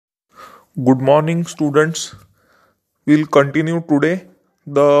Good morning, students. We'll continue today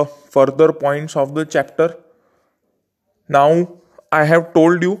the further points of the chapter. Now, I have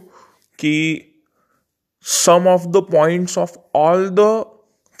told you कि some of the points of all the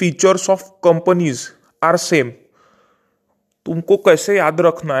features of companies are same. तुमको कैसे याद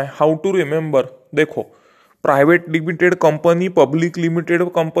रखना है, how to remember? देखो, private limited company, public limited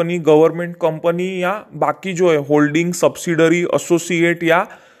company, government company या बाकी जो है होल्डिंग, सब्सिडरी, एसोसिएट या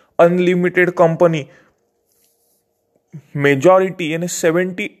अनलिमिटेड कंपनी, मेजॉरिटी यानी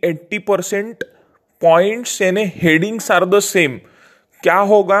 70-80% पॉइंट्स यानी हेडिंग्स आर द सेम. क्या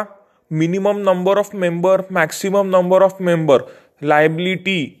होगा? Minimum number of member, maximum number of member,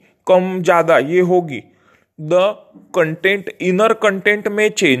 liability कम ज्यादा ये होगी. द कंटेंट, इनर कंटेंट में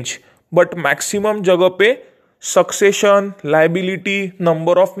चेंज, बट मैक्सिमम जगह पे succession, liability,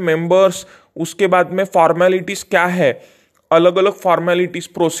 number of members, उसके बाद में फॉर्मेलिटीज क्या है, अलग अलग फॉर्मेलिटीज,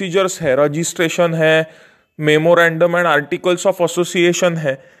 प्रोसीजर्स है, रजिस्ट्रेशन है, memorandum and articles of association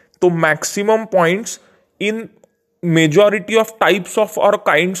है. तो maximum points in majority of types of और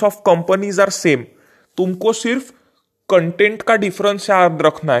kinds of companies are same. तुमको सिर्फ कंटेंट का डिफरेंस याद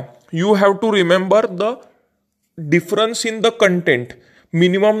रखना है. You have to remember the difference in the content.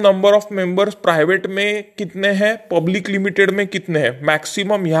 Minimum number of members private में कितने हैं, पब्लिक लिमिटेड में कितने हैं,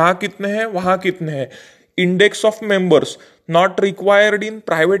 मैक्सिमम यहाँ कितने हैं, वहां कितने हैं. Index of members not required in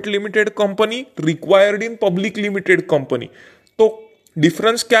private limited company, required in public limited company. तो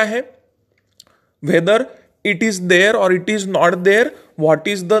डिफरेंस क्या है? Whether it is there or it is not there, what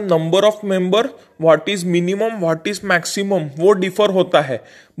is the number of member, what is minimum, what is maximum, वो differ होता है.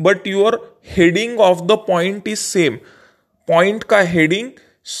 but your heading of the point is same. point का heading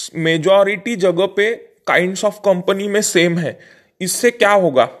majority जगह पे kinds of company में same है. इससे क्या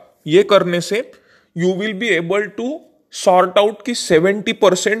होगा? ये करने से you will be able to sort out कि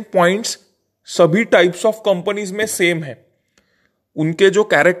 70% points सभी types of companies में same है. उनके जो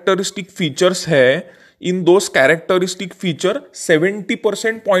characteristic features है, in those characteristic feature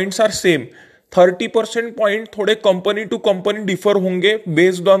 70% points are same. 30% point थोड़े कंपनी टू कंपनी डिफर होंगे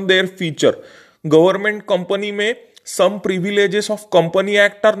based on their feature. Government company में some privileges of company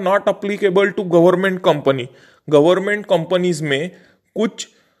act are not applicable to government company. Government companies में कुछ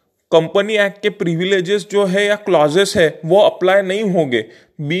company act के privileges जो है या clauses है वो अप्लाई नहीं होंगे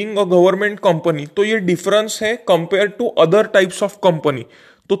बीइंग अ गवर्नमेंट कंपनी. तो ये डिफरेंस है compare to other types of company.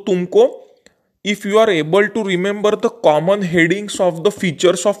 तो तुमको if you are able to remember the common headings of the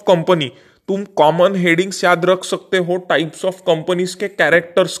features of company, तुम common headings याद रख सकते हो types of companies के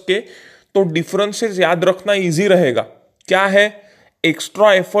characters के, तो differences याद रखना easy रहेगा. क्या है?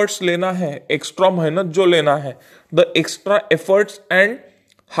 extra efforts लेना है, extra मेहनत जो लेना है. the extra efforts and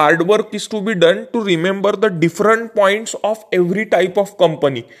hard work is to be done to remember the different points of every type of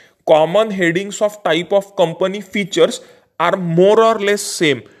company. common headings of type of company features are more or less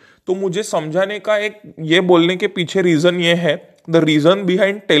same. तो मुझे समझाने का एक ये बोलने के पीछे reason ये है, the reason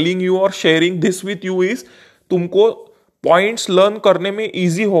behind telling you और sharing this with you is, तुमको पॉइंट्स लर्न करने में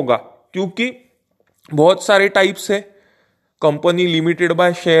इजी होगा क्योंकि बहुत सारे टाइप्स है. Company limited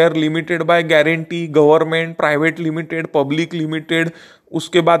by share, limited by guarantee, government, private limited, public limited,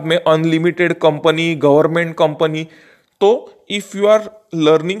 उसके बाद में अनलिमिटेड कंपनी, गवर्नमेंट कंपनी. तो if you are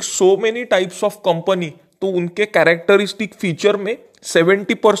learning so many types of company, तो उनके कैरेक्टरिस्टिक फीचर में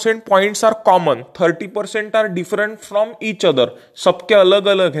 70% points are common, 30% are different from each other. सबके अलग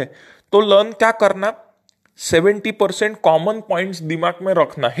अलग है. तो लर्न क्या करना? 70% कॉमन पॉइंट्स दिमाग में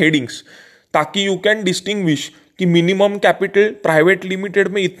रखना, हेडिंग्स, ताकि यू कैन डिस्टिंग्विश कि मिनिमम कैपिटल प्राइवेट लिमिटेड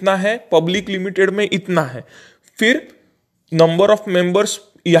में इतना है, पब्लिक लिमिटेड में इतना है. फिर नंबर ऑफ मेंबर्स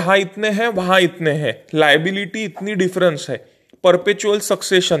यहां इतने हैं, वहां इतने हैं, लाइबिलिटी इतनी डिफरेंस है, परपेचुअल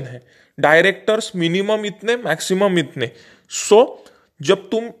सक्सेशन है, डायरेक्टर्स मिनिमम इतने, मैक्सिमम इतने. सो जब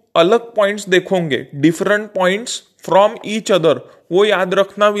तुम अलग पॉइंट्स देखोगे, different points from each other, वो याद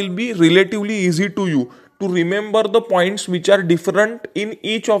रखना will be relatively easy to you to remember the points which are different in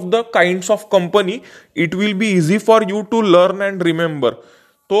each of the kinds of company. It will be easy for you to learn and remember.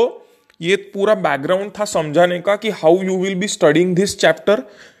 तो ये पूरा background था समझाने का कि how you will be studying this chapter.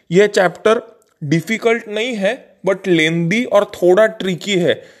 ये chapter difficult नहीं है बट लेंदी और थोड़ा ट्रिकी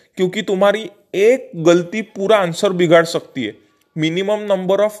है क्योंकि तुम्हारी एक गलती पूरा आंसर बिगाड़ सकती है. Minimum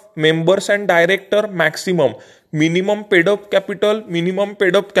number of members and director, maximum, minimum paid up capital, minimum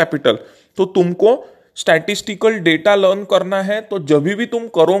paid up capital. तो तुमको स्टैटिस्टिकल डेटा लर्न करना है. तो जब भी तुम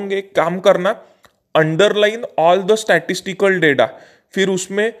करोगे काम करना, underline all the statistical data. फिर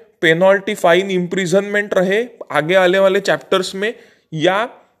उसमें पेनल्टी, फाइन, इम्प्रिजनमेंट रहे आगे आने वाले चैप्टर्स में, या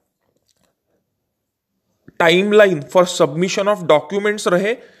timeline for submission of documents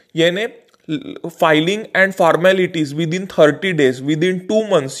रहे, यानी filing and formalities within 30 days, within 2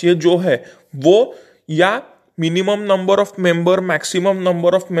 months, ये जो है वो, या minimum number of member, maximum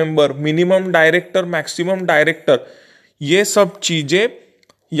number of member, minimum director, maximum director, ये सब चीजें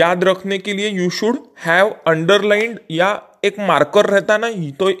याद रखने के लिए यू शुड हैव अंडरलाइंड, या एक मार्कर रहता ना,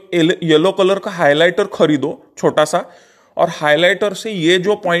 तो येलो कलर का हाइलाइटर खरीदो छोटा सा, और हाइलाइटर से ये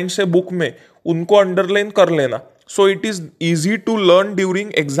जो पॉइंट्स है बुक में उनको अंडरलाइन कर लेना. So it is easy to learn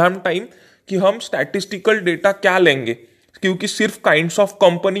during exam time कि हम स्टैटिस्टिकल डेटा क्या लेंगे, क्योंकि सिर्फ काइंड्स ऑफ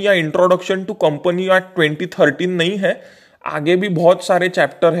कंपनी या इंट्रोडक्शन टू कंपनी या 2013 नहीं है, आगे भी बहुत सारे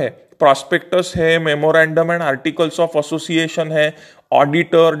चैप्टर है. प्रॉस्पेक्टस है, memorandum and articles of association है,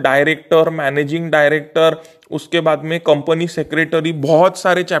 ऑडिटर, डायरेक्टर, मैनेजिंग डायरेक्टर, उसके बाद में कंपनी सेक्रेटरी, बहुत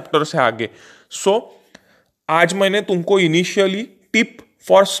सारे चैप्टर्स है आगे. सो आज मैंने तुमको initially tip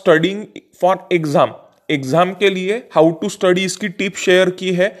for studying for exam के लिए हाउ टू स्टडी इसकी टिप शेयर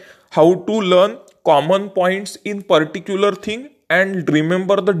की है. How to learn common points in particular thing and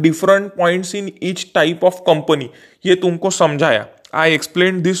remember the different points in each type of company, ये तुमको समझाया. I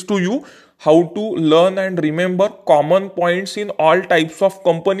explain this to you, how to learn and remember common points in all types of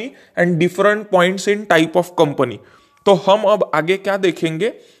company and different points in type of company. तो हम अब आगे क्या देखेंगे,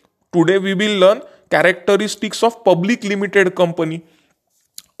 today we will learn characteristics of public limited company.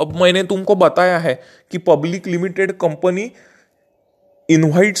 अब मैंने तुमको बताया है कि public limited company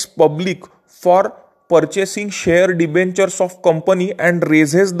invites public for purchasing share debentures of company and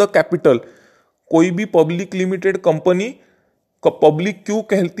raises the capital. कोई भी पब्लिक लिमिटेड कंपनी पब्लिक क्यों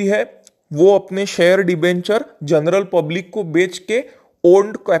कहती है, वो अपने शेयर डिबेंचर जनरल पब्लिक को बेच के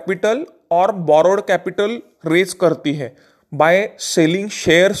ओन्ड कैपिटल और बोरोड कैपिटल रेज करती है. बाय सेलिंग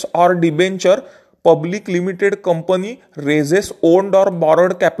शेयर्स और debenture, public limited company raises owned और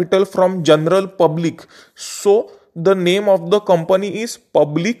borrowed capital from general public. So the name of the company is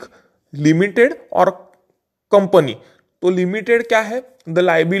public limited और company. तो लिमिटेड क्या है, the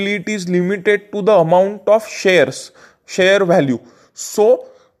liability is limited to the amount of shares, share value. So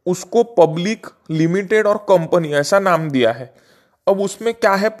उसको public limited और company ऐसा नाम दिया है. अब उसमें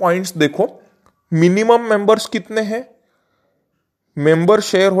क्या है पॉइंट्स देखो, मिनिमम मेंबर्स कितने हैं, मेंबर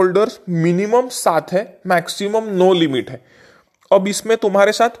शेयर होल्डर्स मिनिमम 7 है, मैक्सिमम नो लिमिट है. अब इसमें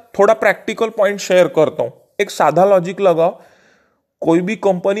तुम्हारे साथ थोड़ा प्रैक्टिकल पॉइंट शेयर करता हूं. एक साधा लॉजिक लगाओ, कोई भी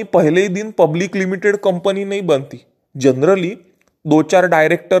कंपनी पहले ही दिन पब्लिक लिमिटेड कंपनी नहीं बनती. जनरली 2-4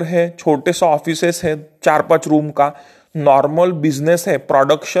 डायरेक्टर है, छोटे सा ऑफिसेस है, 4-5 रूम का, नॉर्मल बिजनेस है,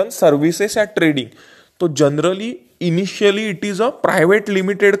 प्रोडक्शन, सर्विसेज या ट्रेडिंग. तो generally initially it is a private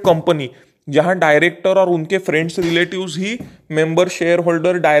limited company, जहां डायरेक्टर और उनके फ्रेंड्स रिलेटिव्स ही मेंबर शेयर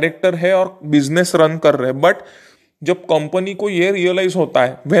होल्डर डायरेक्टर है और बिजनेस रन कर रहे हैं. बट जब कंपनी को ये रियलाइज होता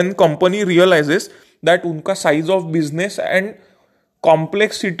है, व्हेन कंपनी रियलाइजेस दैट उनका size of business and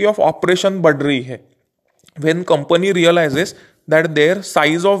complexity of operation बढ़ रही है, when company realises that their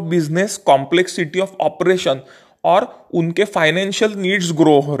size of business, complexity of operation और उनके फाइनेंशियल नीड्स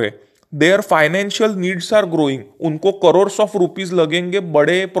ग्रो हो रहे, their financial needs are growing, उनको करोड्स ऑफ रुपीज लगेंगे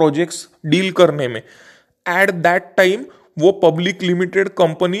बड़े प्रोजेक्ट्स डील करने में, एट दैट टाइम वो पब्लिक लिमिटेड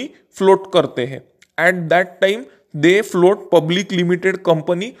कंपनी फ्लोट करते हैं. At that time they float public limited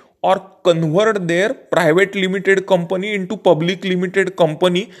company और convert their private limited company into public limited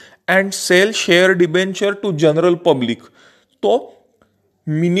company and sell share debenture to general public. तो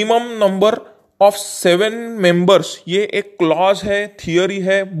minimum number of 7 members, ये एक clause है, theory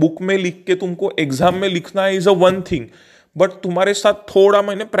है, book में लिख के तुमको एग्जाम में लिखना is a one thing. But तुम्हारे साथ थोड़ा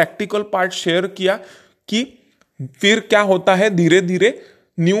मैंने प्रैक्टिकल पार्ट शेयर किया कि फिर क्या होता है, धीरे धीरे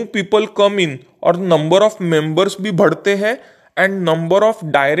न्यू पीपल कम इन और नंबर ऑफ मेंबर्स भी बढ़ते हैं एंड नंबर ऑफ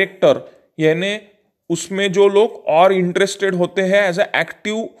डायरेक्टर, यानी उसमें जो लोग और इंटरेस्टेड होते हैं as a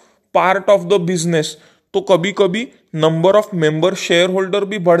active part of the business. तो कभी कभी number of member share holder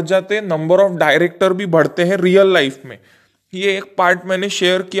भी बढ़ जाते हैं, नंबर ऑफ डायरेक्टर भी बढ़ते हैं रियल लाइफ में. ये एक पार्ट मैंने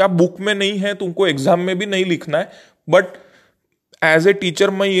शेयर किया, बुक में नहीं है, तुमको एग्जाम में भी नहीं लिखना है. बट एज ए टीचर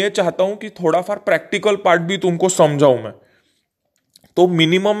मैं ये चाहता हूं कि थोड़ा फार प्रैक्टिकल पार्ट भी तुमको समझाऊं मैं. तो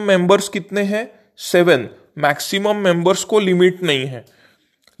मिनिमम मेंबर्स कितने हैं, 7. मैक्सिमम मेंबर्स को लिमिट नहीं है.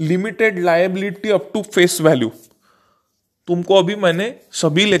 Limited liability up to face value, तुमको अभी मैंने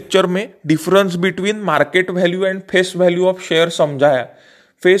सभी लेक्चर में difference between market value and face value of share समझाया.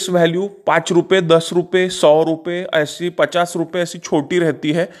 फेस वैल्यू 5 रुपए, 10 रुपए, 100 रुपए, ऐसी 50 रुपए ऐसी छोटी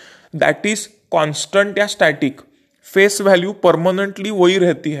रहती है, दैट इज कांस्टेंट या स्टैटिक. फेस वैल्यू परमानेंटली वही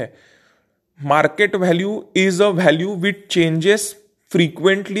रहती है. Market value is a value which changes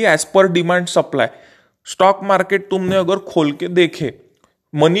frequently as per demand supply. Stock market तुमने अगर खोल के देखे,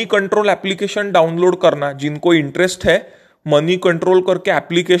 मनी कंट्रोल एप्लीकेशन डाउनलोड करना, जिनको इंटरेस्ट है मनी कंट्रोल करके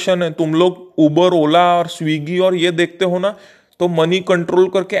एप्लीकेशन है, तुम लोग उबर ओला और स्विगी और ये देखते हो ना, तो मनी कंट्रोल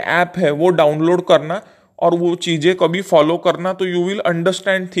करके ऐप है, वो डाउनलोड करना और वो चीजें कभी फॉलो करना, तो यू विल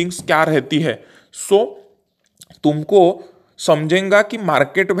अंडरस्टैंड थिंग्स क्या रहती है। सो तुमको समझेगा कि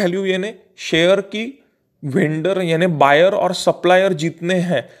मार्केट वैल्यू यानी शेयर की वेंडर यानी बायर और सप्लायर जितने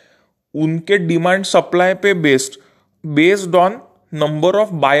हैं उनके डिमांड सप्लाई पे based on number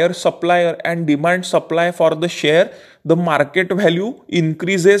of buyer supplier and demand supply for the share, the market value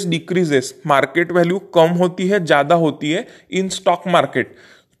increases decreases. Market value कम होती है ज्यादा होती है इन स्टॉक मार्केट,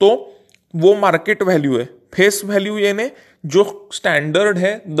 तो वो मार्केट वैल्यू है। फेस वैल्यू यानी जो स्टैंडर्ड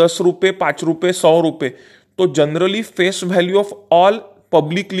है 10 रुपए 5 रुपए 100 रुपए, तो generally face value of all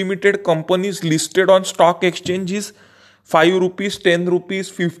public limited companies listed on stock exchange is 5 rupees 10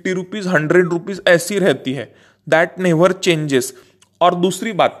 rupees 50 rupees 100 rupees ऐसी रहती है, दैट नेवर चेंजेस। और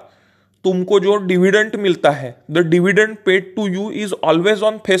दूसरी बात, तुमको जो डिविडेंड मिलता है, the dividend paid to you is always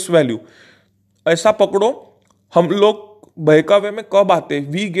on face value. ऐसा पकड़ो, हम लोग बहकावे में कब आते,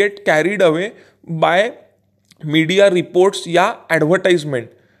 we get carried away by media reports या advertisement.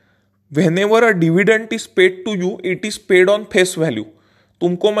 Whenever a dividend is paid to you it is paid on face value.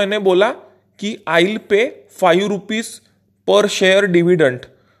 तुमको मैंने बोला कि I will pay 5 rupees per share dividend,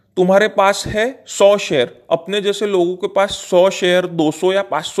 तुम्हारे पास है 100 शेयर, अपने जैसे लोगों के पास 100 शेयर 200 या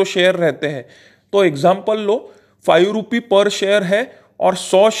 500 शेयर रहते हैं, तो एग्जाम्पल लो 5 रुपी पर शेयर है और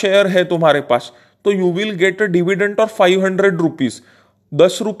 100 शेयर है तुम्हारे पास, तो you will get a dividend और 500 रुपीज।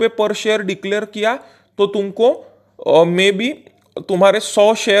 10 रुपए पर शेयर डिक्लेयर किया तो तुमको मे बी तुम्हारे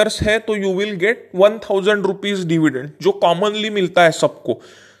 100 शेयर्स है तो you will get 1000 rupees dividend, जो कॉमनली मिलता है सबको।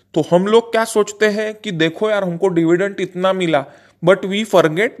 तो हम लोग क्या सोचते हैं कि देखो यार हमको डिविडेंड इतना मिला, but we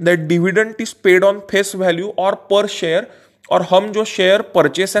forget that dividend is paid on face value और पर शेयर। और हम जो शेयर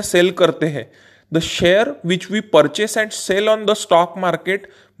परचेस या सेल करते हैं, the share which we purchase and cell on the stock market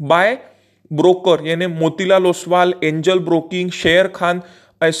bye broker यानी Motilal Oswal, angel broking, share Khan,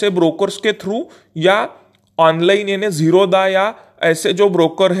 ऐसे brokers के थ्रू या ऑनलाइन यानी जीरोदा या ऐसे जो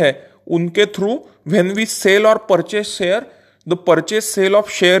ब्रोकर है उनके थ्रू, व्हेन वी सेल और purchase share, the purchase cell of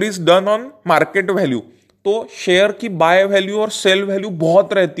share is done on market value. तो शेयर की बाय वैल्यू और सेल वैल्यू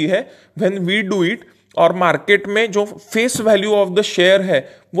बहुत रहती है व्हेन वी डू इट, और मार्केट में जो face value of the share है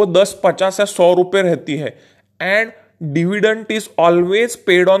वो 10 50 या 100 रुपए रहती है। And dividend is always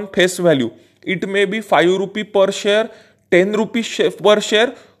paid on face value. It may be 5 rupee per share 10 rupee per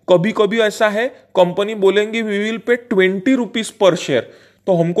share, कभी कभी ऐसा है कंपनी बोलेंगे we will pay 20 rupees per share,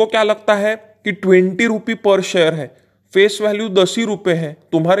 तो हमको क्या लगता है कि 20 रुपी पर शेयर है, फेस वैल्यू 10 ही रुपए है,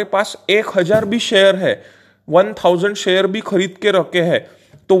 तुम्हारे पास 1000 भी शेयर है, 1000 शेयर भी खरीद के रखे हैं,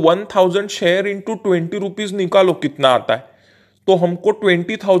 तो 1000 शेयर इंटू 20 रुपीज निकालो कितना आता है, तो हमको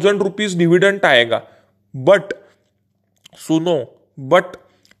 20,000 रुपीज डिविडेंड आएगा। बट सुनो, बट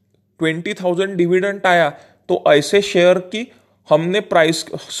 20,000 डिविडेंड आया तो ऐसे शेयर की हमने प्राइस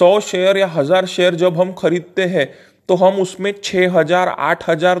 100 शेयर या 1000 शेयर जब हम खरीदते हैं तो हम उसमें 6,000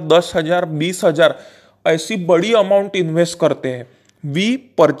 8,000 10,000 20,000 ऐसी बड़ी अमाउंट इन्वेस्ट करते हैं। We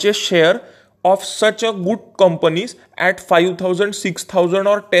purchase share of such a good companies at 5,000 6,000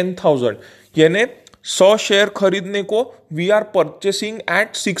 और 10,000, यानी 100 शेयर खरीदने को वी आर परचेसिंग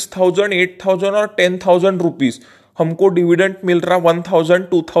एट 6,000 8,000 और 10,000 रुपीज, हमको डिविडेंड मिल रहा 1,000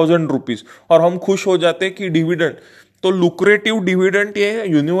 2,000 रुपीज और हम खुश हो जाते कि डिविडेंड। तो लुक्रेटिव डिविडेंड ये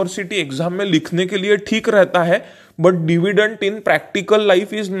यूनिवर्सिटी एग्जाम में लिखने के लिए ठीक रहता है, but dividend in practical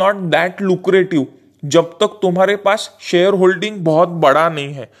life is not that lucrative जब तक तुम्हारे पास शेयर होल्डिंग बहुत बड़ा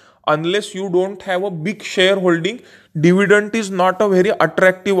नहीं है। Unless you don't have a big share holding, dividend is not a very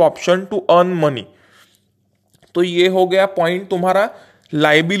attractive option to earn money. तो ये हो गया पॉइंट तुम्हारा,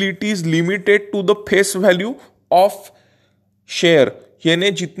 liability is limited to the face value of share, यानी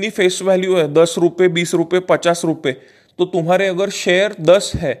जितनी फेस वैल्यू है 10 रुपए 20 रुपए 50 रुपए, तो तुम्हारे अगर शेयर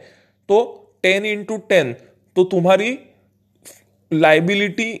 10 है तो 10 इंटू 10, तो तुम्हारी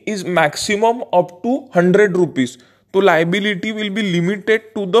liability is maximum up to 100 rupees. तो liability will be limited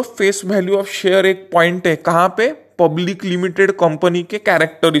to the face value of share. एक पॉइंट है कहाँ पे, पब्लिक लिमिटेड कंपनी के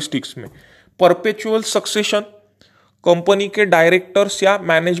कैरेक्टरिस्टिक्स में। परपेचुअल सक्सेशन, कंपनी के डायरेक्टर्स या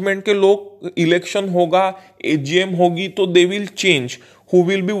मैनेजमेंट के लोग, इलेक्शन होगा एजीएम होगी तो they will change, who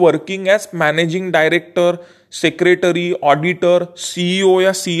will be working as managing director, secretary, auditor, CEO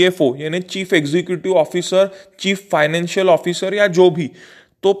या सीएफओ यानी chief executive officer, chief financial officer या जो भी,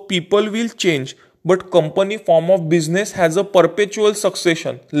 तो people will change, but company form of business has a perpetual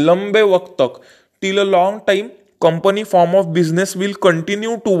succession, लंबे वक्त तक, till a long time company form of business will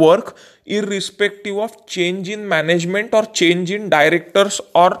continue to work irrespective of change in management or change in directors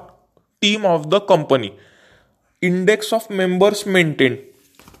or team of the company. Index of members maintain,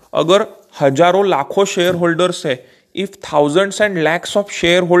 अगर हजारों लाखों share holders है, if thousands and lakhs of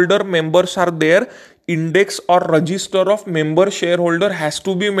share holder members are there, index और register of member share holder has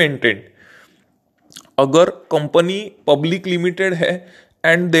to be maintained. अगर company public limited है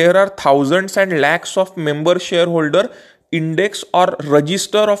and there are thousands and lakhs of member share holder, index और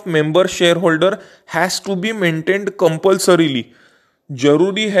register of member share holder has to be maintained compulsorily.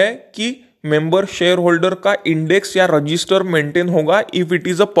 जरूरी है कि member share holder का index या register maintain होगा if it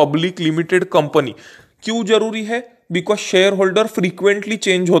is a public limited company. क्यों जरूरी है? Because share holder frequently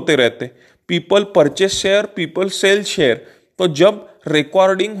change होते रहते, people purchase share, people sell share. तो जब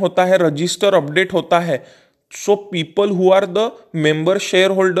रिकॉर्डिंग होता है, रजिस्टर अपडेट होता है, so people who are the member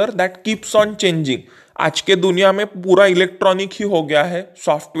share holder that keeps on changing. आज के दुनिया में पूरा इलेक्ट्रॉनिक ही हो गया है,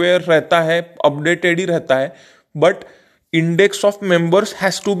 सॉफ्टवेयर रहता है, अपडेटेड ही रहता है, but index of members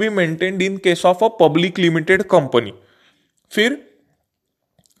has to be maintained in case of a public limited company. फिर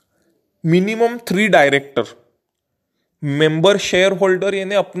minimum 3 director, member share holder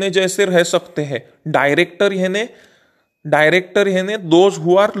यानी अपने जैसे रह सकते हैं, डायरेक्टर यानी those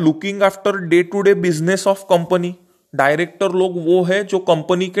who are looking after day to day business of company. Director लोग वो है जो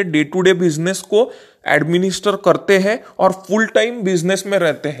कंपनी के डे टू डे बिजनेस को एडमिनिस्टर करते हैं और फुल टाइम बिजनेस में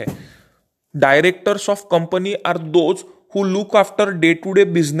रहते हैं। Directors of company are those who look after day-to-day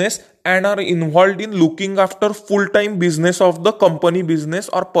business and are involved in looking after full-time business of the company business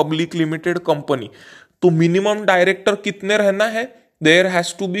or public limited company। तो minimum director कितने रहना है? There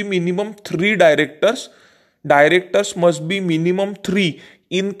has to be minimum 3 directors. Directors must be minimum 3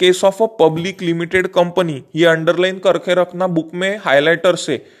 in case of a public limited company। ये underline करके रखना book में highlighter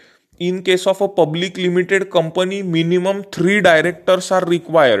से। In case of a public limited company, minimum 3 directors are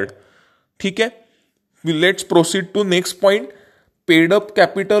required। ठीक है, let's proceed to next point। paid up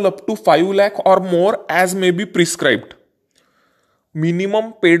capital up to 5 lakh or more as may be prescribed। Minimum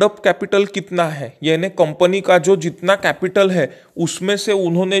paid up capital कितना है, यानी company का जो जितना capital है उसमें से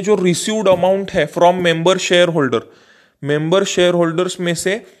उन्होंने जो रिसीव्ड अमाउंट है from member share holder, member share holders में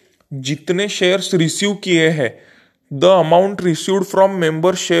से जितने शेयर्स रिसीव किए हैं, the amount received from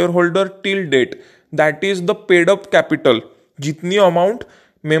member share holder till date, that is the paid up capital. जितनी अमाउंट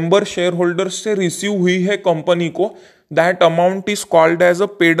मेंबर शेयर होल्डर से रिसीव हुई है कंपनी को, that amount is called as a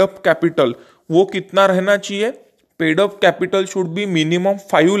paid up capital. वो कितना रहना चाहिए? Paid up capital should be minimum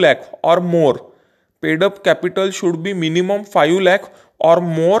 5 lakh और मोर। Paid up capital should be minimum 5 lakh और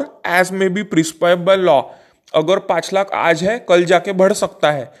more as may be prescribe by law. अगर 5 लाख आज है, कल जाके बढ़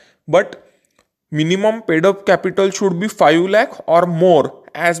सकता है, but minimum paid up capital should be 5 lakh और more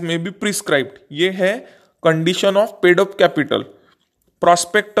as may be prescribed. ये है condition of paid up capital.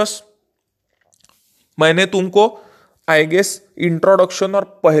 Prospectus, मैंने तुमको आई गेस इंट्रोडक्शन और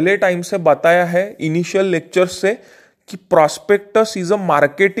पहले टाइम से बताया है इनिशियल लेक्चर से कि prospectus is a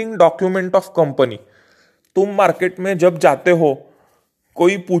marketing document of company. तुम मार्केट में जब जाते हो,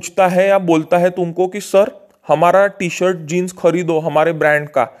 कोई पूछता है या बोलता है तुमको कि सर हमारा टी शर्ट जीन्स खरीदो हमारे ब्रांड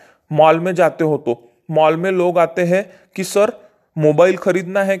का। मॉल में जाते हो तो मॉल में लोग आते हैं कि सर मोबाइल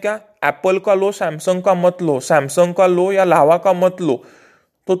खरीदना है क्या, एप्पल का लो, सैमसंग का मत लो, सैमसंग का लो या लावा का मत लो।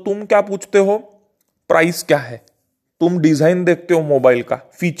 तो तुम क्या पूछते हो? प्राइस क्या है। तुम डिजाइन देखते हो मोबाइल का,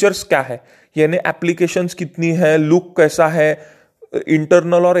 फीचर्स क्या है, यानी एप्लीकेशंस कितनी है, लुक कैसा है,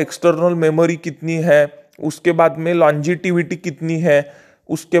 इंटरनल और एक्सटर्नल मेमोरी कितनी है, उसके बाद में लॉन्जिटिविटी कितनी है,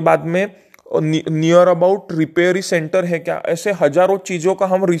 उसके बाद में नियर अबाउट रिपेयरी सेंटर है क्या। ऐसे हजारों चीजों का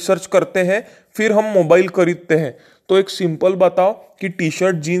हम रिसर्च करते हैं, फिर हम मोबाइल खरीदते हैं। तो एक सिंपल बताओ कि टी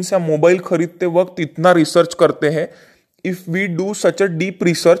शर्ट जीन्स या मोबाइल खरीदते वक्त इतना रिसर्च करते हैं। If we do such a deep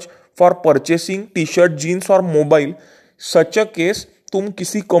research for purchasing T shirt jeans और मोबाइल, सच अ केस तुम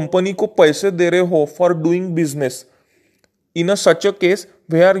किसी कंपनी को पैसे दे रहे हो for doing business, in a such a case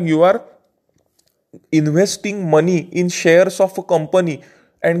where you are investing money in shares of a company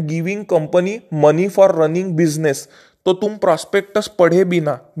and giving company money for running business, तो तुम prospectus पढ़े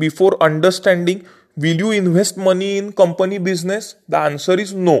बिना before understanding will you invest money in company business? The answer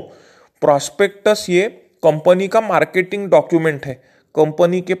is no. Prospectus ये company का marketing document है।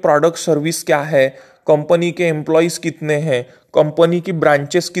 Company के product service क्या है, कंपनी के एम्प्लॉयज कितने हैं, कंपनी की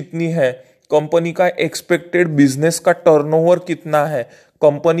ब्रांचेस कितनी है, कंपनी का एक्सपेक्टेड बिजनेस का टर्नओवर कितना है,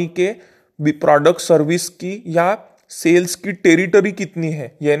 कंपनी के प्रोडक्ट सर्विस की या सेल्स की टेरिटरी कितनी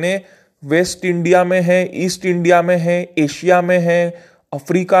है, यानी वेस्ट इंडिया में है, ईस्ट इंडिया में है, एशिया में है,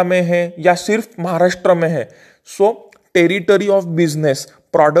 अफ्रीका में है या सिर्फ महाराष्ट्र में है। सो territory of business,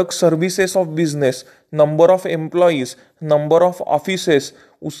 product services of business, number of employees, number of offices,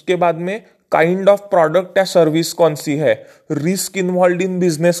 उसके बाद में काइंड ऑफ प्रोडक्ट या सर्विस कौन सी है, रिस्क इन्वॉल्व इन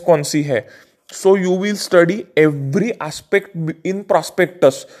बिजनेस कौन सी है, so you will study every aspect in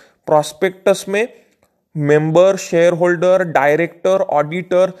prospectus. Prospectus में member, share holder, director,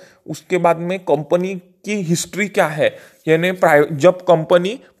 auditor, उसके बाद में कंपनी की हिस्ट्री क्या है, यानी जब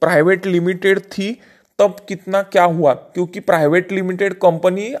कंपनी प्राइवेट लिमिटेड थी तब कितना क्या हुआ, क्योंकि प्राइवेट लिमिटेड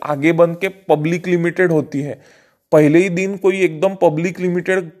कंपनी आगे बन के पब्लिक लिमिटेड होती है. पहले ही दिन कोई एकदम पब्लिक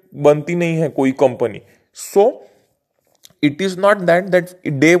लिमिटेड बनती नहीं है कोई company. So it is not that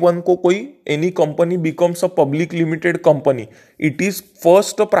day one को कोई any company becomes a public limited company. It is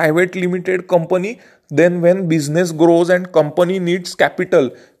first a private limited company, then when business grows and company needs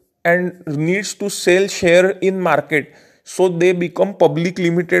capital and needs to sell share in market, so they become public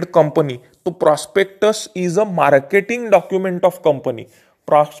limited company. तो prospectus is a marketing document of company.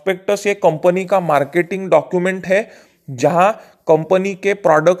 prospectus ये company का marketing document है जहां company के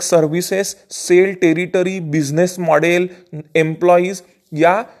product, services, cell territory, business model, employees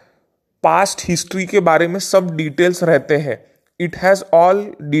या past history के बारे में सब डिटेल्स रहते हैं. It has all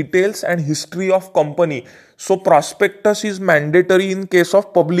details and history of company. So prospectus is mandatory in case of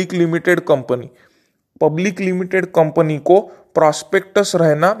public limited company. Public limited company को prospectus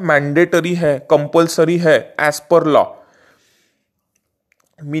रहना mandatory है, compulsory है as per law.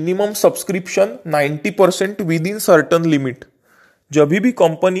 Minimum subscription 90% within certain limit. जब भी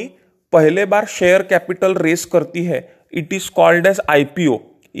company पहले बार share capital race करती है, it is called as IPO,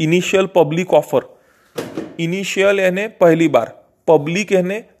 Initial Public Offer. Initial यानी पहली बार, पब्लिक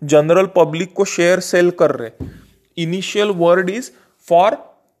यानी जनरल पब्लिक को शेयर सेल कर रहे. Initial word is for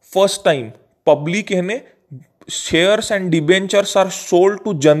first time. Public यानी shares and debentures are sold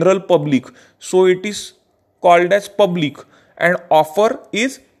to general public, so it is called as public. And offer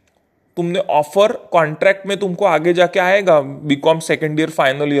is, तुमने offer contract में तुमको आगे जाके आएगा BCom second year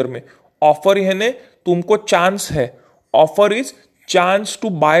final year में. Offer यानी तुमको चांस है. Offer is chance to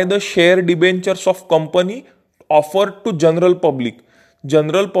buy the share debentures of company offered to general public.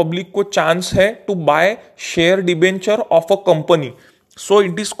 General public को चांस है to bye share debenture of a company. So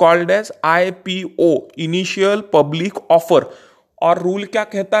it is called as IPO, initial public offer. और rule क्या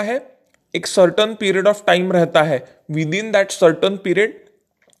कहता है, एक certain period of time रहता है. With in that certain period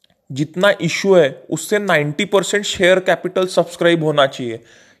जितना इश्यू है उससे 90% शेयर कैपिटल सब्सक्राइब होना चाहिए.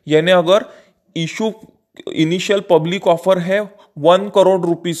 यानी अगर इशू इनिशियल पब्लिक ऑफर है 1 करोड़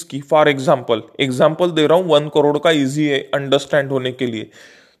रुपीस की, फॉर एग्जाम्पल दे रहा हूं, 1 करोड़ का इजी है अंडरस्टैंड होने के लिए.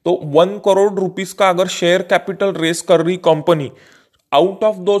 तो 1 करोड़ रुपीस का अगर शेयर कैपिटल रेस कर रही company, out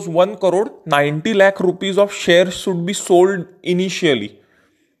of those 1 crore 90 lakh rupees of share should be sold initially.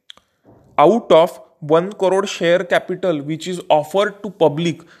 Out of 1 crore share capital which is offered to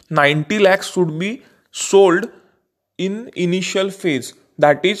public, 90 lakhs should be sold in initial phase,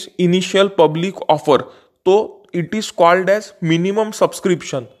 that is initial public offer. तो it is called as minimum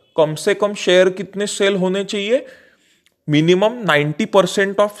subscription. कम से कम share कितने cell होने चाहिए, minimum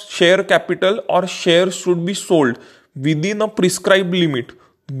 90% of share capital और share should be sold with in a prescribe limit.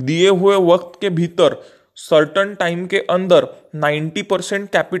 दिए हुए वक्त के भीतर सर्टन टाइम के अंदर 90%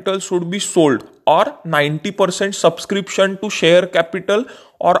 कैपिटल शुड बी सोल्ड और 90% सब्सक्रिप्शन टू शेयर कैपिटल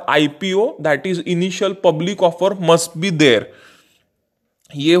और IPO that is initial public offer must be there.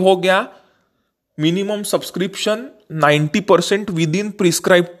 ये हो गया minimum subscription 90% with in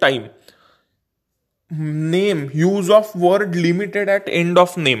prescribe time. Name, use of word limited eight end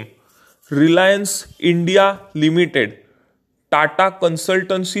of name. Reliance India limited, Tata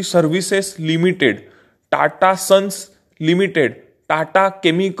consultancy services limited, Tata sons limited, Tata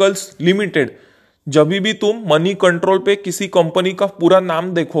chemicals limited. जब भी तुम money control पे किसी company का पूरा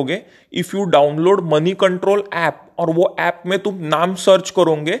नाम देखोगे, if you download money control app और वो ऐप में तुम नाम सर्च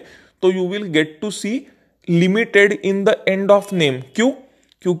करोगे तो you will gate to C limited in the end of name. क्यों?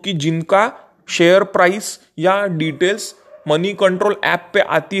 क्योंकि जिनका शेयर प्राइस या डिटेल्स मनी कंट्रोल ऐप पे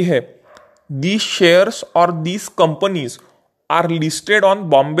आती है, these shares or these companies are listed on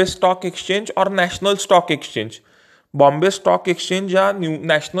Bombay Stock Exchange और National Stock Exchange. Bombay stock exchange या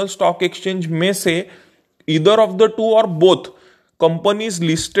national stock exchange में से इधर ऑफ द टू और बोथ कंपनीज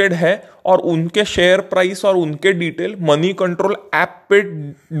लिस्टेड है और उनके शेयर प्राइस और उनके डिटेल मनी कंट्रोल ऐप पे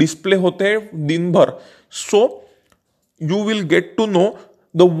डिस्प्ले होते हैं दिन भर. So you will gate to know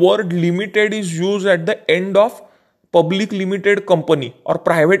the word limited is use eight the end of public limited company और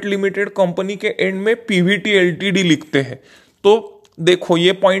प्राइवेट लिमिटेड कंपनी के एंड में PVT LTD लिखते हैं. तो देखो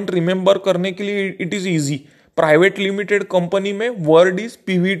ये पॉइंट रिमेंबर करने के लिए it is easy. Private limited company में word is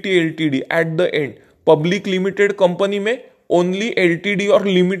PVT LTD eight the and. Public limited company में ओनली LTD और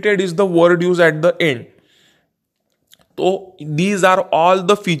limited is the word use eight the and. तो these are all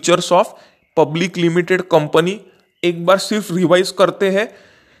the features of public limited company. एक बार सिर्फ revise करते हैं.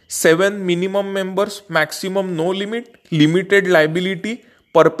 7 minimum members, maximum no limit, limited liability,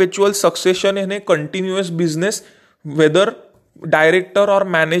 perpetual succession in A continuous business, weather director or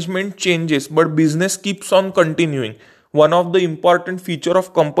management changes but business keeps on continuing. One of the important feature of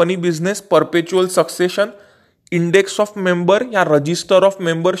company business, perpetual succession, index of member या register of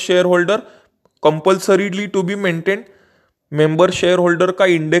member shareholder compulsorily to be maintained. member shareholder का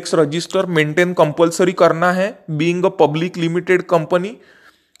index register maintain compulsory करना है, being a public limited company.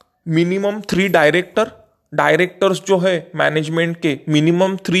 minimum 3 directors जो है management के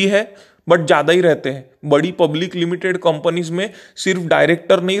minimum 3 है, but ज़्यादा ही रहते हैं। बड़ी पब्लिक लिमिटेड कंपनीज में सिर्फ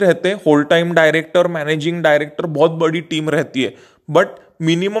डायरेक्टर नहीं रहते, whole time director, managing director, बहुत बड़ी टीम रहती है, but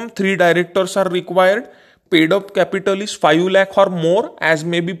minimum 3 directors are required. Paid up capital is 5 lakh और more as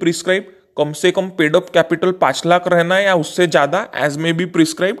may be prescribe. कम से कम पेड अप कैपिटल 5 लाख रहना है या उससे ज़्यादा, एज मे बी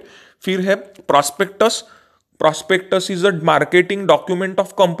प्रिस्क्राइब। फिर है prospectus. Prospectus is a marketing document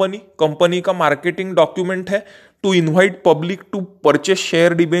of company, company का मार्केटिंग डॉक्यूमेंट है। To invite public to purchase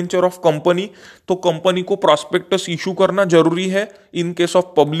share debenture of company, तो कंपनी को प्रॉस्पेक्टस इशू करना जरूरी है इन case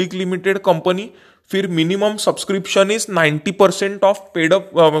of public limited company. फिर minimum subscription is 90% of paid up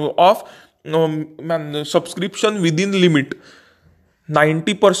of subscription with in limit.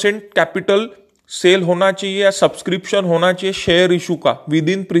 90% capital cell होना चाहिए या सब्सक्रिप्शन होना चाहिए शेयर इशू का विद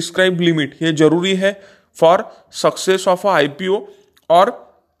इन प्रिस्क्राइब लिमिट, ये जरूरी है फॉर सक्सेस ऑफ आईपीओ। और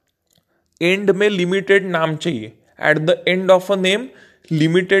एंड में लिमिटेड नाम चाहिए, eight the end of a name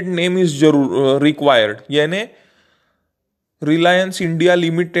limited name is जरूर रिक्वायर्ड, यानी Reliance India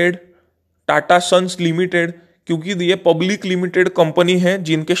limited, Tata sons limited, क्योंकि ये पब्लिक लिमिटेड कंपनी है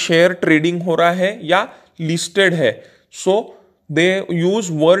जिनके शेयर ट्रेडिंग हो रहा है या लिस्टेड है, सो दे use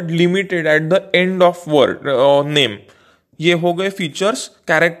word limited eight the end of word name. ये हो गए features,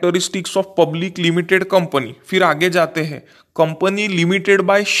 characteristics of public limited company. फिर आगे जाते हैं, company limited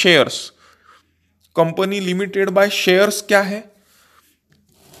by shares. Company limited by shares क्या है?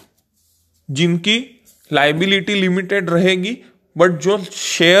 जिनकी लाइबिलिटी लिमिटेड रहेगी बट जो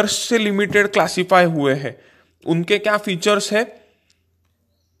शेयर्स से लिमिटेड क्लासिफाई हुए हैं, उनके क्या फीचर्स है?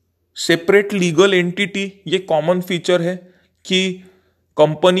 सेपरेट लीगल एंटिटी, ये कॉमन फीचर है कि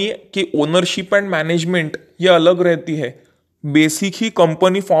कंपनी की ओनरशिप एंड मैनेजमेंट ये अलग रहती है। Basic he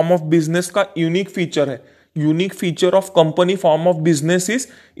company form of business का यूनिक फीचर है। Unique feature of company form of business is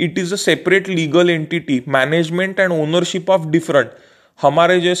it is a separate legal entity, management and ownership of different.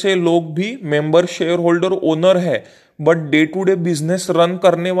 हमारे जैसे लोग भी मेंबर, शेयर होल्डर, ओनर है, but day to day business run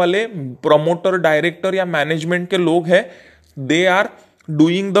करने वाले promoter, director या management के लोग हैं, they are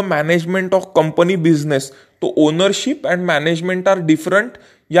doing the management of company business. तो ownership and management are different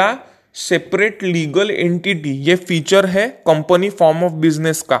या सेपरेट लीगल एंटिटी, ये फीचर है कंपनी फॉर्म ऑफ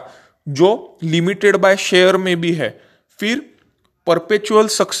बिजनेस का, जो लिमिटेड बाय शेयर में भी है। फिर परपेचुअल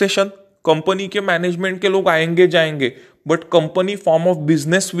सक्सेशन, कंपनी के मैनेजमेंट के लोग आएंगे जाएंगे, but company form of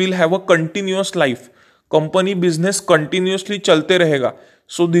business will have a continuous life, company business continuously चलते रहेगा।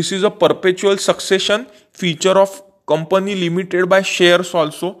 So this is a perpetual succession feature of company limited by shares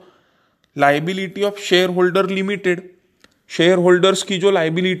also. Liability of share holder limited, share holders की जो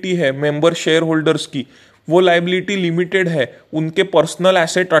liability है, member share holders की, वो liability limited है, उनके personal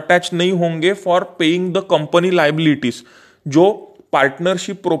asset attach नहीं होंगे for paying the company liabilities. जो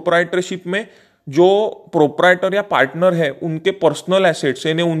पार्टनरशिप, प्रोप्राइटरशिप में जो प्रोप्राइटर या पार्टनर है, उनके पर्सनल एसेट्स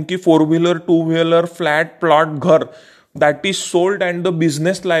यानी उनकी 4 व्हीलर, 2 व्हीलर, फ्लैट, प्लॉट, घर, that is sold and the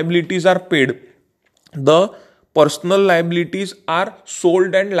business liabilities are paid. The personal liabilities are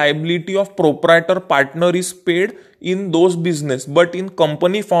sold and liability of proprietor partner is paid in those business, but in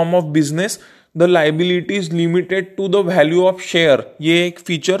company form of business the liability is limited to the value of share। ये एक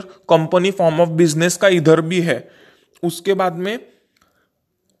feature company form of business का इधर भी है। उसके बाद में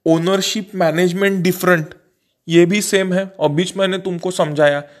ownership management different, ये भी सेम है। अभी मैंने तुमको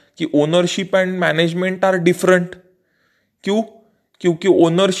समझाया कि ownership and management are different. क्यों? क्योंकि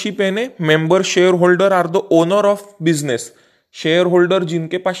ओनरशिप है ने member share holder are the owner of business, share holder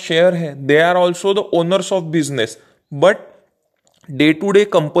जिनके पास शेयर है they are also the owners of business, but day to day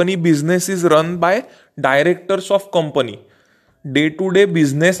company business is run by directors of company. Day to day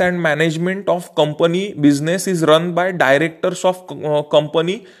business and management of company business is run by directors of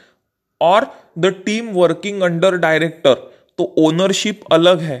company और the team working under director. तो ownership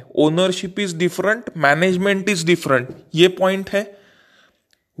अलग है, ownership is different, management is different, ये point है।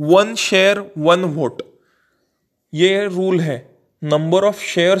 1 share 1 vote, ये rule है। Number of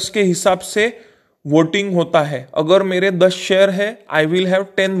shares के हिसाब से वोटिंग होता है। अगर मेरे 10 शेयर है, आई विल हैव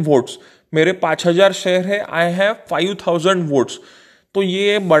 10 वोट्स। मेरे 5000 शेयर है, आई हैव 5000 वोट्स। तो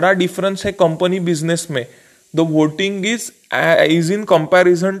ये बड़ा डिफरेंस है कंपनी बिजनेस में। The voting is in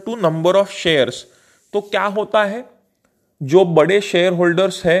comparison to number of shares. तो क्या होता है, जो बड़े शेयर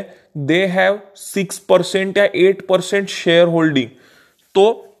होल्डर्स है दे हैव 6% या 8% शेयर होल्डिंग।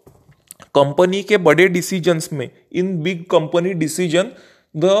 तो कंपनी के बड़े डिसीजंस में, in big company decision,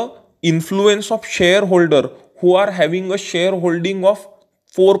 the influence of share holder who are having a share holding of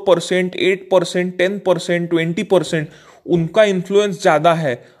 4%, 8%, 10%, 20%, उनका इन्फ्लुएंस ज्यादा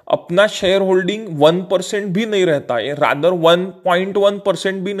है। अपना शेयर होल्डिंग 1% भी नहीं रहता है, रादर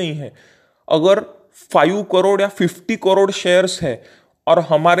 1.1% भी नहीं है। अगर 5 करोड़ या 50 करोड़ शेयर्स है और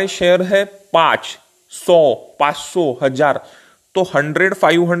हमारे शेयर है 5, 100, 500, 1000, तो 100,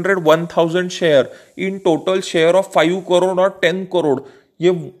 500, 1000 share in total share of 5 crore और 10 करोड़,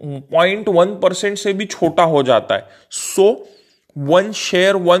 ये 0.1% से भी छोटा हो जाता है। सो 1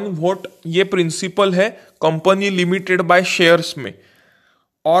 शेयर 1 वोट, ये प्रिंसिपल है कंपनी लिमिटेड बाय शेयर्स में।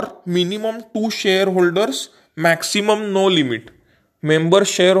 और minimum 2 share holders, maximum no limit. Member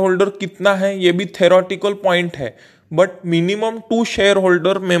share holder कितना है ये भी थेरोटिकल पॉइंट है, but minimum 2 share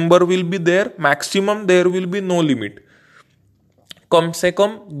holder member will be there, maximum there will be no limit. कम से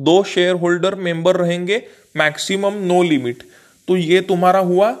कम 2 शेयर होल्डर मेंबर रहेंगे, मैक्सिमम नो लिमिट। तो ये तुम्हारा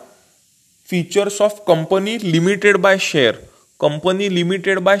हुआ features of company limited by share. Company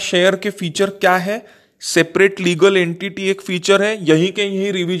limited by share के फीचर क्या है? सेपरेट लीगल एंटिटी एक फीचर है, यहीं के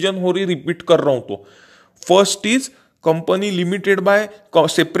यहीं रिवीजन हो रही, रिपीट कर रहा हूं। तो first is company limited by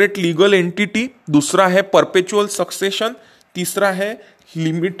separate legal entity, दूसरा है परपेचुअल सक्सेशन, तीसरा है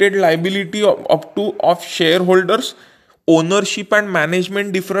limited liability up to of share holders, ownership and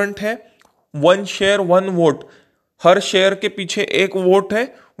management different है, 1 शेयर 1 वोट, हर शेयर के पीछे एक वोट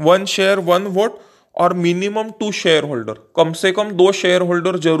है, 1 शेयर 1 वोट, और मिनिमम 2 शेयर होल्डर, कम से कम 2 शेयर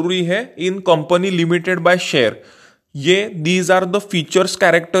होल्डर जरूरी है in company limited by share. ये these are the features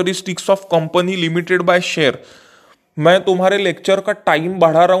characteristics of company limited by share. मैं तुम्हारे लेक्चर का टाइम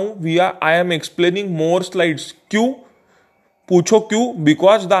बढ़ा रहा हूं, I am explaining more slides. क्यों? पूछो क्यों?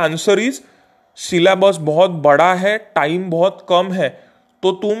 Because the answer is syllabus बहुत बड़ा है, टाइम बहुत कम है।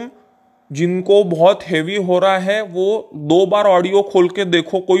 तो तुम जिनको बहुत हेवी हो रहा है वो 2 बार ऑडियो खोल के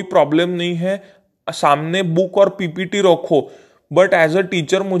देखो, कोई प्रॉब्लम नहीं है, सामने बुक और पीपीटी रखो। बट एज अ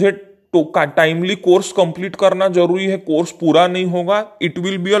टीचर मुझे टाइमली कोर्स कंप्लीट करना जरूरी है, कोर्स पूरा नहीं होगा, it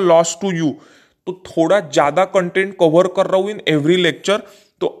will be a loss to you. तो थोड़ा ज्यादा कंटेंट कवर कर रहा हूं इन एवरी लेक्चर।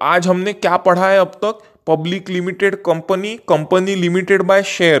 तो आज हमने क्या पढ़ा है अब तक? Public limited company, company limited by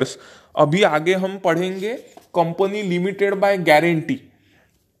shares. अभी आगे हम पढ़ेंगे company limited by guarantee.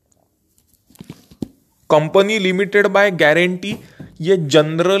 Company limited by guarantee ये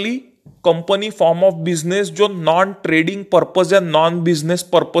generally company form of business जो नॉन ट्रेडिंग पर्पस या नॉन बिजनेस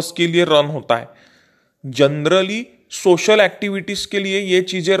पर्पस के लिए रन होता है। जनरली सोशल एक्टिविटीज के लिए ये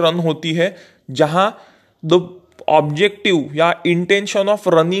चीजें रन होती है, जहां द ऑब्जेक्टिव या intention of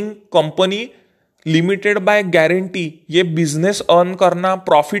running company limited by guarantee ये बिजनेस अर्न करना,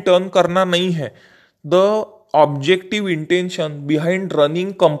 प्रॉफिट अर्न करना नहीं है। The objective intention behind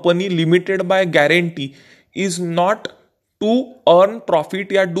running company limited by guarantee is not to earn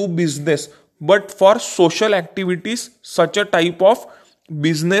profit या do business, but for social activities such a type of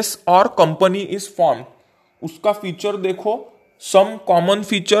business or company is formed। उसका feature देखो, some common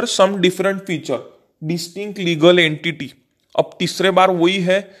feature, some different feature, distinct legal entity। अब तीसरे बार वही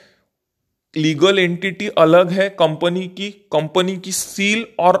है, legal entity अलग है company की सील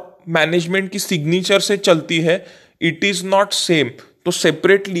और मैनेजमेंट की सिग्नेचर से चलती है, इट इज नॉट सेम। तो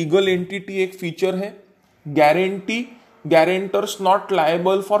सेपरेट लीगल एंटिटी एक फीचर है। Guarantee, guarantors not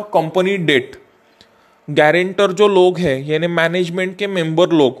liable for company date. Guarantor जो लोग हैं यानी मैनेजमेंट के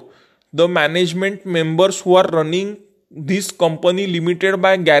मेंबर लोग, the management members who are running this company limited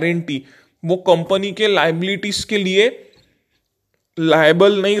by guarantee, वो कंपनी के लाइबिलिटीज के लिए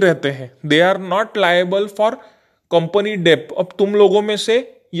लायबल नहीं रहते हैं। They are not liable for company date. अब तुम लोगों में से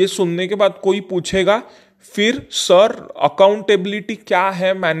ये सुनने के बाद कोई पूछेगा, फिर सर अकाउंटेबिलिटी क्या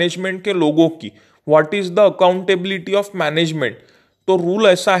है मैनेजमेंट के लोगों की? What is the accountability of management? तो रूल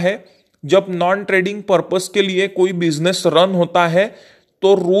ऐसा है, जब नॉन ट्रेडिंग पर्पस के लिए कोई बिजनेस रन होता है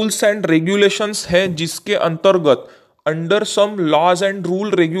तो रूल्स एंड रेगुलेशंस है जिसके अंतर्गत under some laws and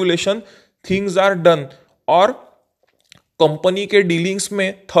rule regulation things are done. और कंपनी के डीलिंग्स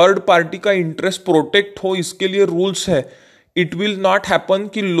में थर्ड पार्टी का इंटरेस्ट प्रोटेक्ट हो, इसके लिए रूल्स है। इट विल नॉट हैपन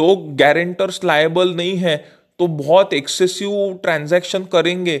कि लोग गारंटर्स लायबल नहीं है तो बहुत एक्सेसिव ट्रांजैक्शन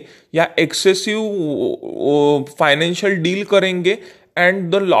करेंगे या एक्सेसिव फाइनेंशियल डील करेंगे and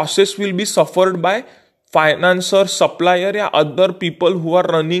the losses will be suffered bye financer, supplier या other people who are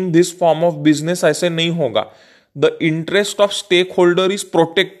running this form of business. ऐसे नहीं होगा। The interest of stake holder is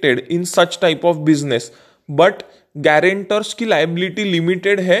protected in such type of business but guarantors की liability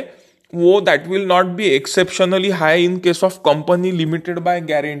limited है, वो that will not be exceptionally high in case of company limited by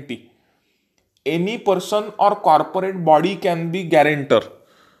guarantee. Any person और corporate body can be guarantor.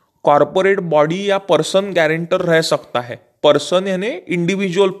 Corporate body या person guarantor रह सकता है। Person यानी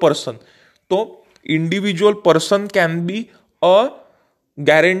individual person, तो individual person can be a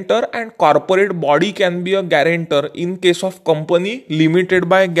guarantor and corporate body can be a guarantor in case of company limited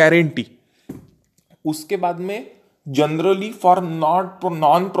by guarantee। उसके बाद में generally for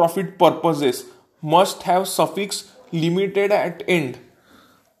non profit purposes must have suffix limited eight and.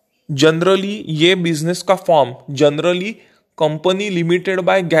 Generally ये business का form generally company limited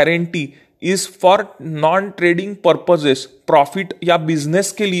by guarantee is for non trading purposes, profit या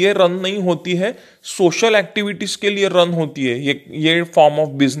business के लिए run नहीं होती है, सोशल एक्टिविटीज के लिए रन होती है ये form of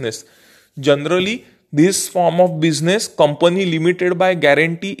business. Generally this form of business company limited by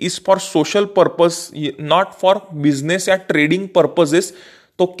guarantee is for social purpose, not for business या ट्रेडिंग पर्पजेस।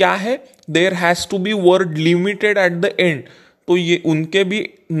 तो क्या है, there has to B word limited eight the and. तो ये उनके भी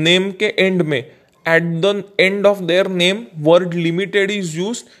नेम के end में, at the end of their name word limited is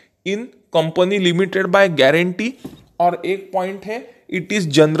used in company limited by guarantee. और एक पॉइंट है, it is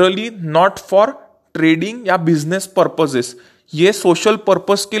generally not for trading या बिजनेस पर्पजेस। ये सोशल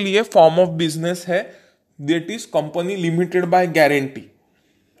पर्पस के लिए फॉर्म ऑफ बिजनेस है, that is company limited by guarantee.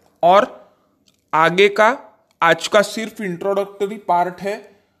 और आगे का आज का सिर्फ इंट्रोडक्टरी पार्ट है,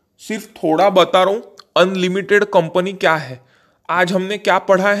 सिर्फ थोड़ा बता रहा हूं अनलिमिटेड कंपनी क्या है। आज हमने क्या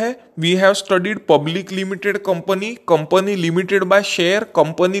पढ़ा है, we have studied public limited company, company limited by share,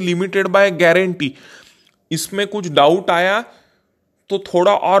 company limited by guarantee. इसमें कुछ डाउट आया तो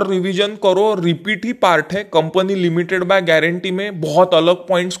थोड़ा और रिवीजन करो, रिपीट ही पार्ट है। कंपनी लिमिटेड बाय गारंटी में बहुत अलग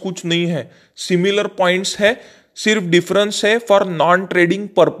पॉइंट्स कुछ नहीं है, सिमिलर पॉइंट्स है, सिर्फ डिफरेंस है for non trading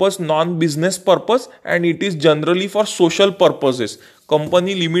purpose, non business purpose, and it is generally for social purposes,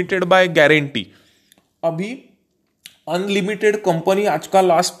 company limited by guarantee. अभी अनलिमिटेड कंपनी आज का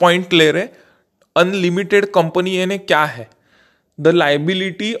लास्ट पॉइंट ले रहे। अनलिमिटेड कंपनी यानी क्या है, द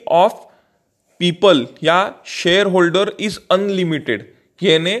लाइबिलिटी ऑफ पीपल या शेयर होल्डर इज अनलिमिटेड।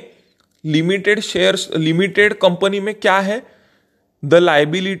 यानी लिमिटेड शेयर्स, लिमिटेड कंपनी में क्या है, the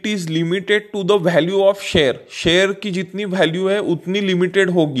liability is limited to the value of share, share की जितनी वैल्यू है उतनी लिमिटेड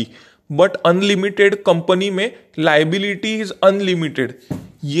होगी। बट अनलिमिटेड कंपनी में लाइबिलिटी इज अनलिमिटेड।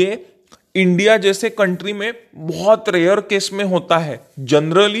 ये इंडिया जैसे कंट्री में बहुत रेयर केस में होता है।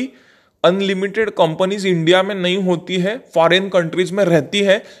 जनरली अनलिमिटेड कंपनीज इंडिया में नहीं होती है, फॉरेन कंट्रीज में रहती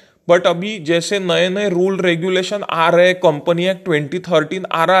है। बट अभी जैसे नए नए रूल रेगुलेशन आ रहे हैं, कंपनी एक्ट 2013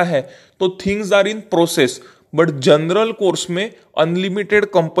 आ रहा है, तो things are in process. But general course में अनलिमिटेड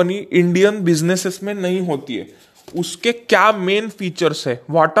कंपनी इंडियन बिजनेसेस में नहीं होती है। उसके क्या मेन फीचर्स है,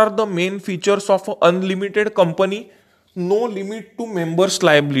 what are the main features of unlimited company? No limit to members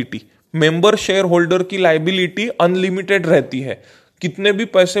liability, member share holder की लाइबिलिटी अनलिमिटेड रहती है, कितने भी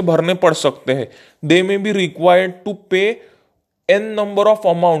पैसे भरने पड़ सकते हैं। They may be required to pay n number of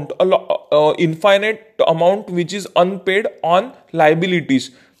amount, infinite amount which is unpaid on liabilities.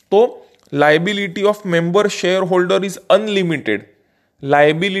 तो liability of member shareholder is unlimited.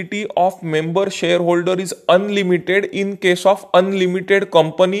 Liability of member shareholder is unlimited in case of unlimited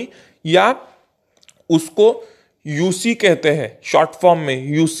company, या उसको UC कहते हैं short form में,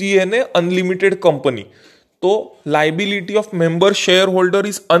 UC है ने unlimited company. तो liability of member share holder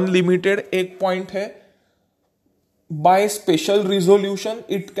is unlimited. एक पॉइंट है, by special resolution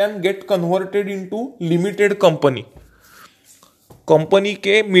it can get converted into limited company. Company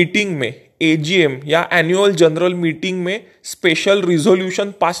के मीटिंग में, एजीएम या एनुअल जनरल मीटिंग में स्पेशल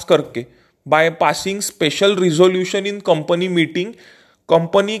रिजोल्यूशन पास करके, by passing special resolution in company meeting,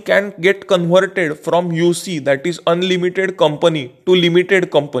 company can get converted from UC that is unlimited company to limited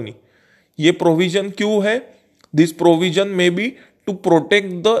company. ये provision क्यों है? This provision may be to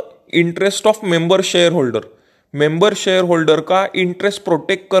protect the interest of member share holder. Member share holder का interest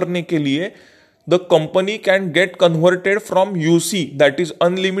protect करने के लिए the company can get converted from UC that is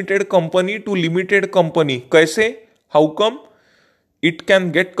unlimited company to limited company. कैसे? How come? It can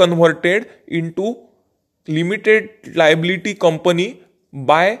get converted into limited liability company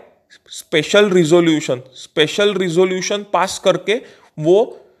by special resolution. Special resolution pass करके वो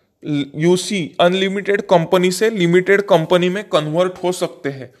UC unlimited company से limited company में convert हो सकते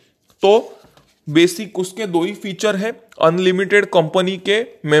हैं। तो basic उसके दो ही फीचर है, अनलिमिटेड कंपनी के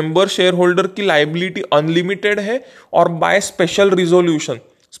मेंबर शेयर होल्डर की लाइबिलिटी अनलिमिटेड है और बाय स्पेशल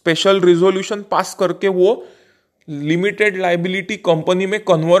रिजोल्यूशन पास करके वो लिमिटेड लाइबिलिटी कंपनी में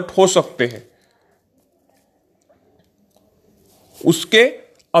कन्वर्ट हो सकते हैं। उसके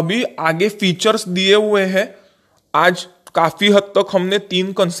अभी आगे फीचर्स दिए हुए हैं। आज काफी हद तक हमने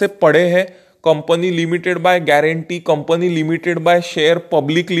 3 कंसेप्ट पढ़े हैं, company limited by guarantee, company limited by share,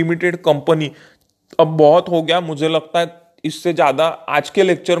 public limited company. अब बहुत हो गया, मुझे लगता है इससे ज्यादा आज के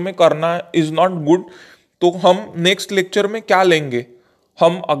लेक्चर में करना इज नॉट गुड। तो हम नेक्स्ट लेक्चर में क्या लेंगे,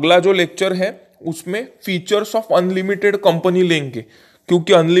 हम अगला जो लेक्चर है उसमें फीचर्स ऑफ अनलिमिटेड कंपनी लेंगे,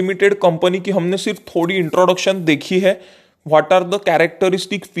 क्योंकि अनलिमिटेड कंपनी की हमने सिर्फ थोड़ी इंट्रोडक्शन देखी है। What are the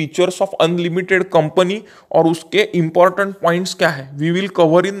characteristic features of unlimited company और उसके इंपॉर्टेंट पॉइंट्स क्या है, we will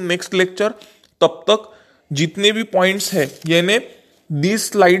cover in next lecture. तब तक जितने भी पॉइंट्स है यानी these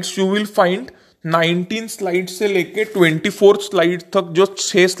slides you will find 19 slide से लेके 24 स्लाइड तक, जो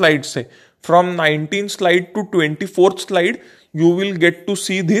 6 स्लाइड्स है, from 19 slide to 24 slide you will gate to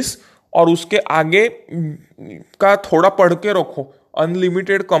see this. और उसके आगे का थोड़ा पढ़ के रखो,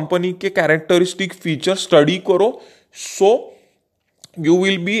 अनलिमिटेड कंपनी के कैरेक्टरिस्टिक फीचर स्टडी करो, so you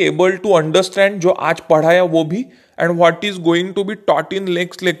will be able to understand जो आज पढ़ाया वो भी, and what is going to be taught in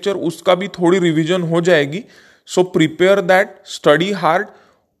next lecture उसका भी थोड़ी रिवीजन हो जाएगी। So prepare that, study hard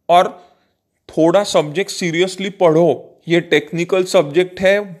और थोड़ा सब्जेक्ट सीरियसली पढ़ो। ये टेक्निकल सब्जेक्ट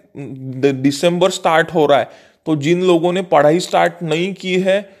है, दिसंबर स्टार्ट हो रहा है, तो जिन लोगों ने पढ़ाई स्टार्ट नहीं की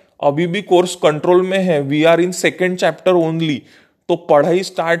है, अभी भी कोर्स कंट्रोल में है, we are in second chapter only, तो पढ़ाई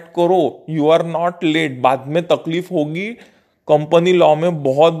स्टार्ट करो, यू आर नॉट लेट। बाद में तकलीफ होगी, कंपनी लॉ में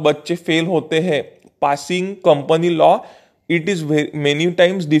बहुत बच्चे फेल होते हैं, passing company law it is many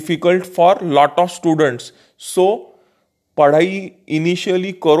times difficult for lot of students. सो पढ़ाई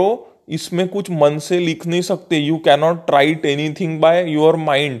इनिशियली करो, इसमें कुछ मन से लिख नहीं सकते, you cannot right anything by your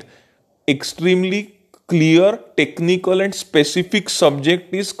mind. Extremely clear, technical and specific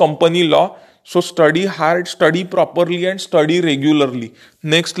subject is company law. So study hard, study properly and study regularly.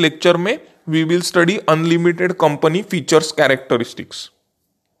 Next lecture में we will study unlimited company features characteristics.